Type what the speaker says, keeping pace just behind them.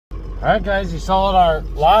Alright guys, you saw it our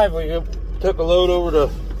live. We took a load over to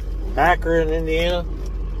Akron, Indiana.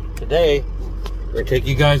 Today, we're going to take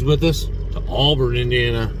you guys with us to Auburn,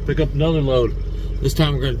 Indiana. Pick up another load. This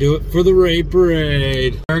time we're going to do it for the Raid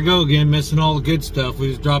Parade. There we go again, missing all the good stuff. We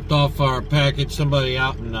just dropped off our package. Somebody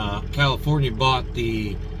out in California bought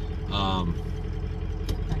the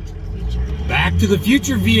Back to the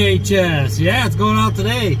Future VHS. Yeah, it's going out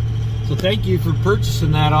today. So thank you for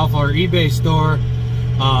purchasing that off our eBay store.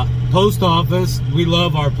 Post office, we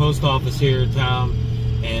love our post office here in town,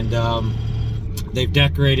 and they've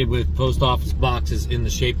decorated with post office boxes in the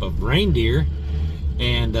shape of reindeer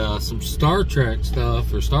and some Star Trek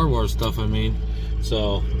stuff, or Star Wars stuff I mean.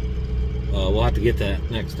 So we'll have to get that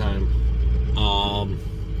next time,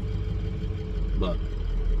 but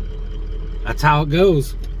that's how it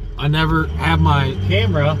goes. I never have my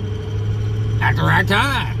camera at the right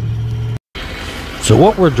time. So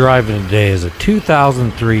what we're driving today is a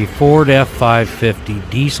 2003 Ford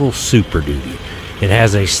F550 diesel Super Duty. It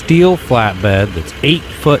has a steel flatbed that's 8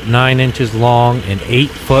 foot 9 inches long and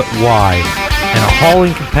 8 foot wide, and a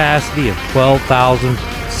hauling capacity of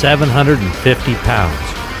 12,750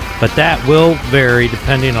 pounds. But that will vary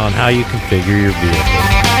depending on how you configure your vehicle.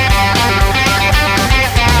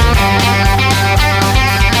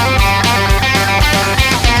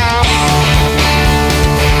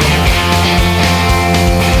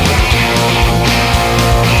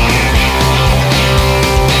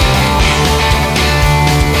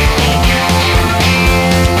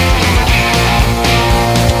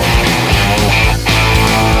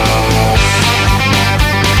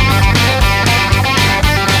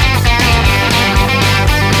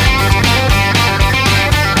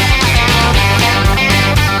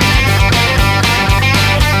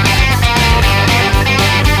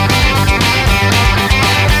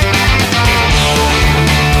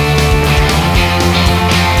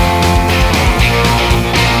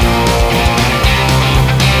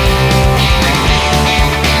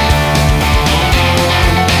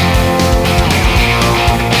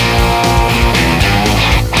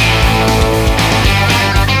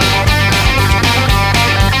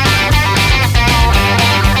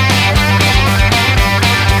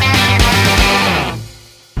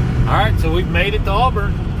 Made it to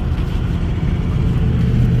Auburn,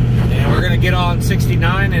 and we're gonna get on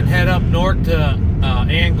 69 and head up north to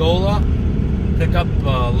Angola, pick up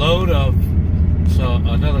a load of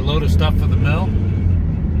another load of stuff for the mill.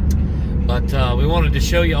 But we wanted to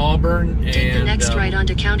show you Auburn, and take the next right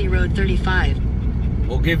onto County Road 35.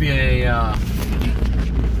 We'll give you a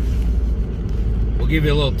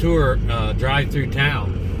little tour, drive through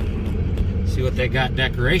town, see what they got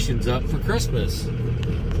decorations up for Christmas.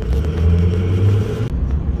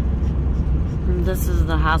 This is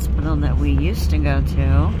the hospital that we used to go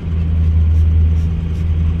to.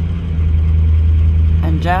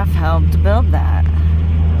 And Jeff helped build that.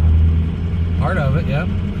 Part of it, yep.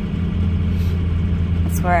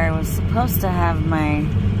 That's where I was supposed to have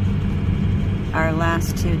our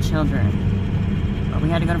last 2 children. But we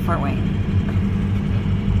had to go to Fort Wayne.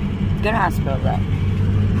 Good hospital though.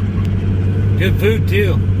 Good food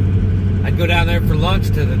too. I'd go down there for lunch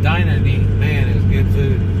to the diner and eat. Man, it was good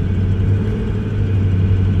food.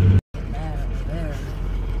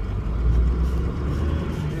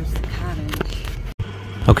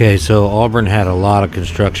 Okay, so Auburn had a lot of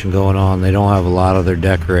construction going on. They don't have a lot of their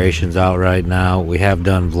decorations out right now. We have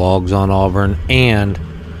done vlogs on Auburn, and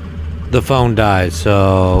the phone died,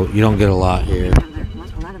 so you don't get a lot here. A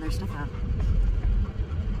lot of their stuff out.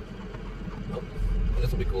 Oh,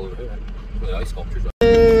 this will be cool over here. The ice sculptures.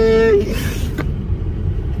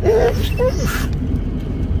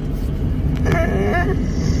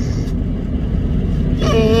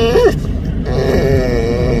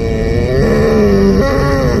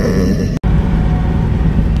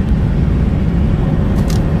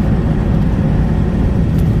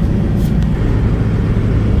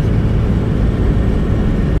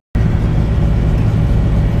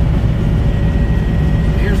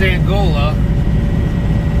 Angola.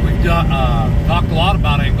 We've talked a lot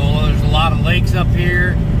about Angola. There's a lot of lakes up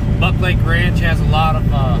here. Buck Lake Ranch has a lot of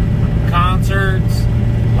concerts,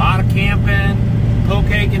 a lot of camping.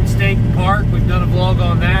 Pokagon State Park, we've done a vlog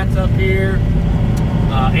on that. It's up here.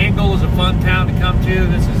 Angola is a fun town to come to.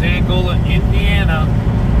 This is Angola, Indiana.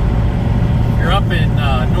 If you're up in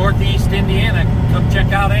northeast Indiana, come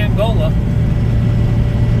check out Angola.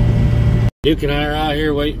 Duke and I are out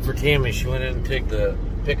here waiting for Tammy. She went in and took the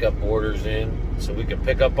pickup orders in so we can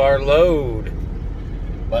pick up our load.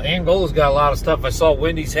 But Angola's got a lot of stuff. I saw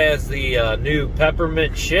Wendy's has the new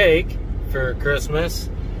peppermint shake for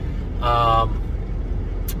Christmas.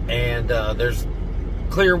 And there's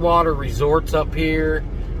Clearwater Resorts up here.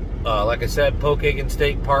 Like I said, Pokagon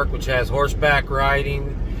State Park, which has horseback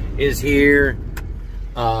riding, is here.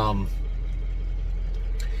 A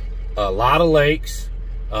lot of lakes.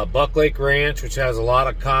 Buck Lake Ranch, which has a lot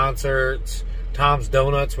of concerts. Tom's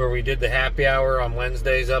Donuts, where we did the happy hour on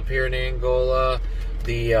Wednesdays up here in Angola.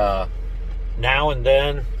 The Now and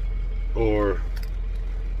Then, or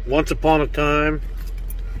Once Upon a Time,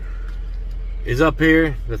 is up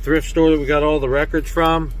here. The thrift store that we got all the records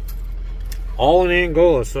from. All in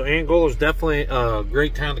Angola. So Angola is definitely a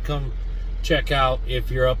great town to come check out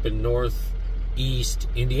if you're up in northeast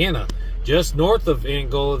Indiana. Just north of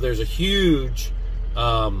Angola, there's a huge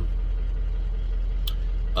what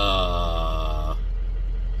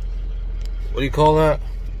do you call that?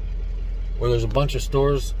 Where there's a bunch of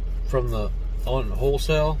stores from the on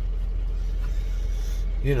wholesale.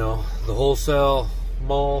 You know, the wholesale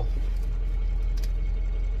mall.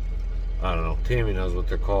 I don't know. Tammy knows what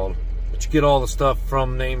they're called. But you get all the stuff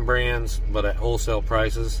from name brands, but at wholesale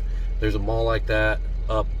prices. There's a mall like that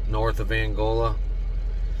up north of Angola.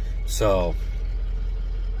 So,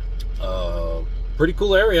 pretty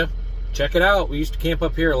cool area. Check it out. We used to camp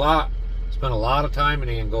up here a lot. Spent a lot of time in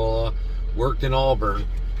Angola. Worked in Auburn.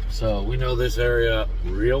 So we know this area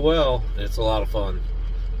real well. It's a lot of fun.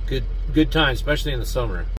 Good time, especially in the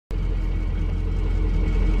summer.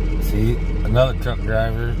 See, another truck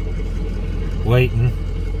driver waiting.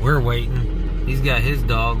 We're waiting. He's got his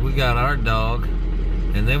dog. We got our dog.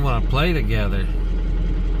 And they want to play together.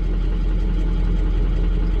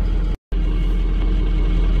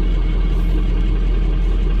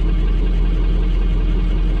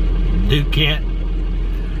 Dude can't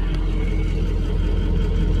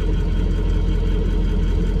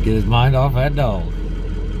get his mind off that dog.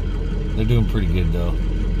 They're doing pretty good though.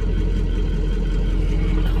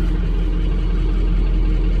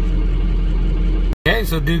 Okay,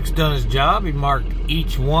 so Duke's done his job. He marked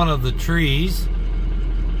each one of the trees.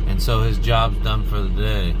 And so his job's done for the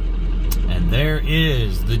day. And there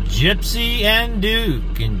is the Gypsy and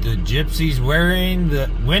Duke. And the Gypsy's wearing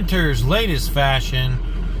the winter's latest fashion.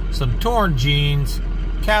 Some torn jeans,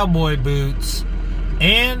 cowboy boots,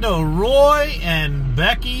 and a Roy and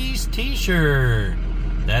Becky's t-shirt.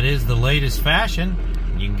 That is the latest fashion.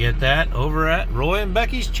 You can get that over at Roy and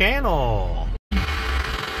Becky's channel.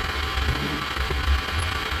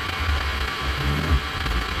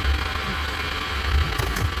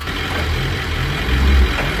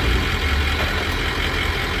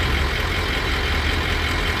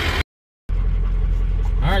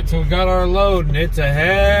 Alright, so we got our load, and it's a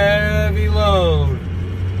heavy load.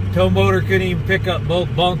 Tow motor couldn't even pick up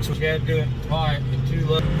both bunks. We had to do it in two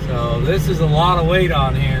loads. So this is a lot of weight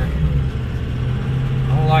on here.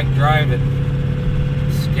 I don't like driving.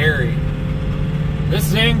 It's scary. This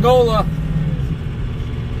is Angola.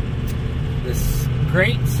 This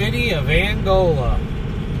great city of Angola.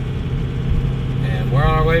 And we're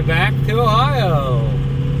on our way back to Ohio.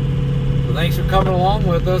 So thanks for coming along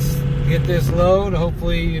with us. Get this load.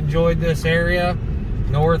 Hopefully you enjoyed this area.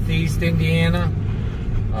 Northeast Indiana.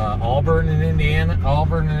 Auburn in Indiana.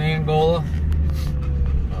 Auburn in Angola.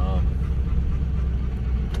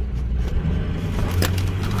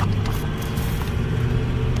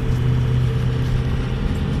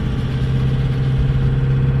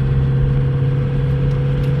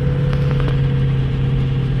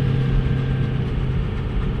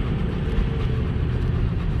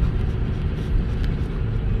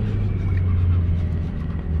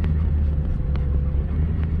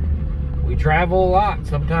 Travel a lot.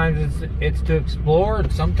 Sometimes it's to explore,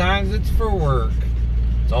 and sometimes it's for work.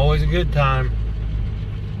 It's always a good time.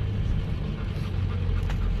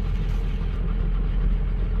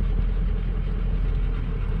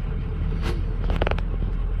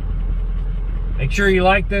 Make sure you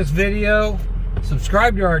like this video.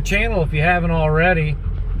 Subscribe to our channel if you haven't already.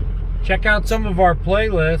 Check out some of our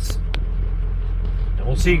playlists. And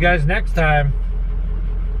we'll see you guys next time.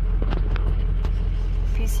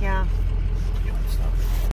 Peace, y'all.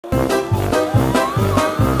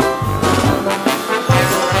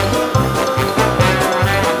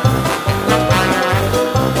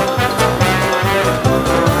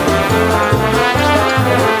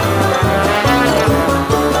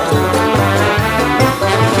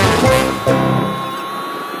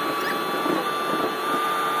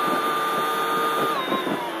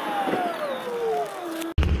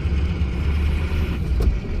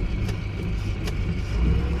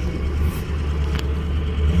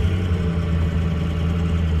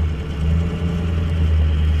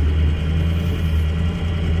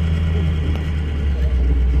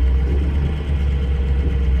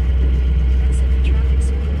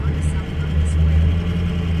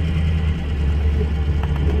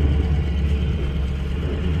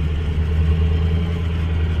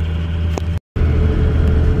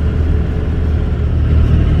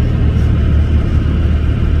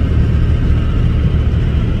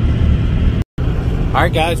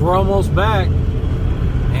 Alright guys, we're almost back.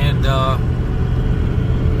 And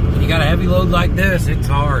when you got a heavy load like this, it's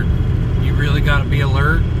hard. You really got to be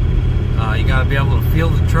alert. You got to be able to feel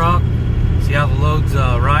the truck, see how the load's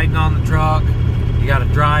riding on the truck. You got to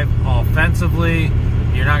drive offensively.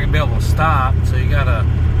 You're not going to be able to stop, so you got to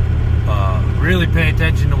really pay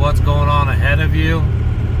attention to what's going on ahead of you.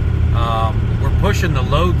 We're pushing the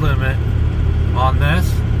load limit on this.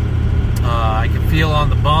 I can feel on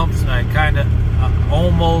the bumps. I kind of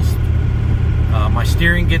almost my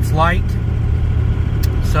steering gets light,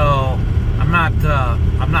 so I'm not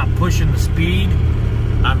pushing the speed.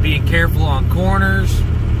 I'm being careful on corners.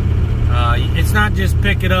 It's not just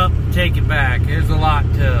pick it up and take it back. There's a lot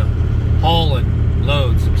to hauling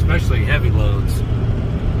loads, especially heavy loads.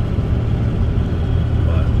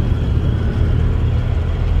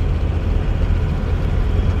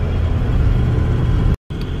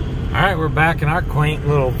 Alright, we're back in our quaint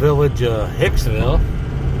little village of Hicksville.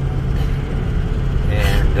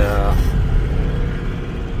 And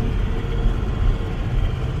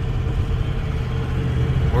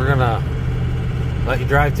we're gonna let you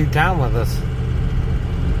drive through town with us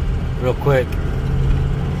real quick.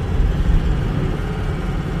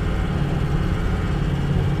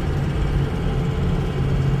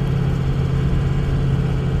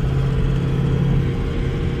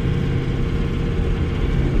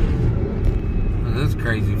 This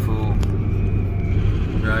crazy fool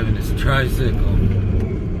driving his tricycle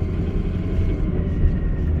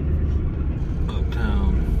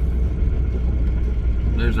uptown.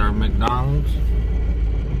 There's our McDonald's.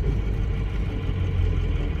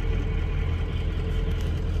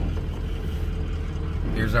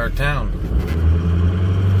 Here's our town.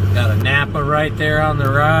 Got a Napa right there on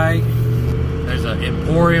the right. There's an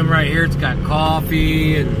Emporium right here. It's got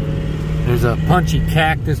coffee, and there's a Punchy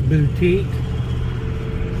Cactus Boutique.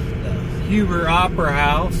 Huber Opera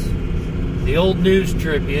House, the Old News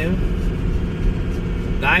Tribune,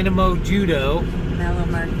 Dynamo Judo, Mellow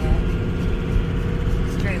Market,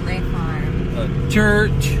 Straight Way Farm, a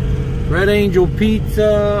church, Red Angel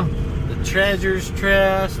Pizza, the Treasures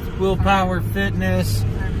Trust, Willpower Fitness,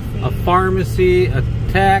 a pharmacy, a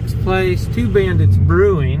tax place, Two Bandits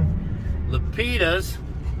Brewing, Lapita's,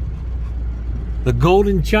 the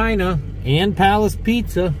Golden China, and Palace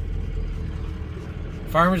Pizza,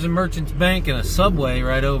 Farmers and Merchants Bank, and a Subway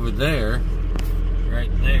right over there.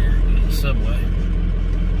 Right there is a Subway.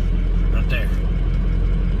 Right there.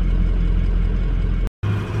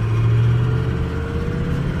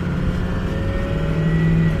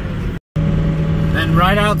 Then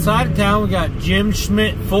right outside of town we got Jim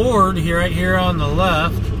Schmidt Ford here, right here on the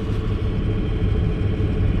left.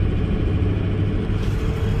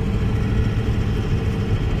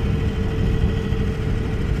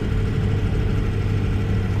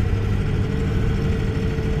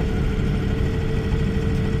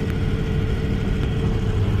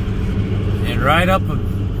 Right up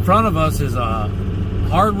in front of us is a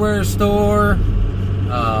hardware store,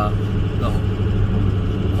 the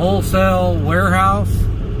wholesale warehouse,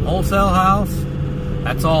 wholesale house.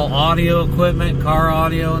 That's all audio equipment, car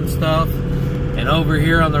audio and stuff. And over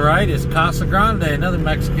here on the right is Casa Grande, another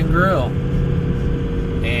Mexican grill.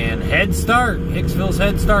 And Head Start, Hicksville's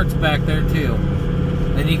Head Start's back there too.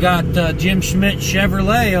 Then you got Jim Schmidt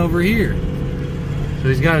Chevrolet over here. So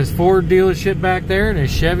he's got his Ford dealership back there and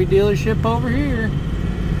his Chevy dealership over here.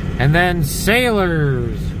 And then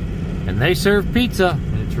Sailors. And they serve pizza.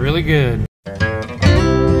 It's really good.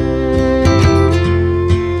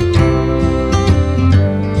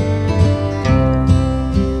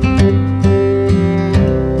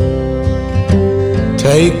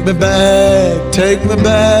 Take me back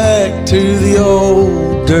to the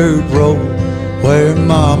old dirt road where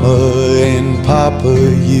Mama and Papa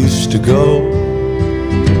used to go.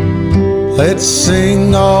 Let's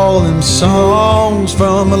sing all them songs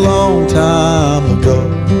from a long time ago.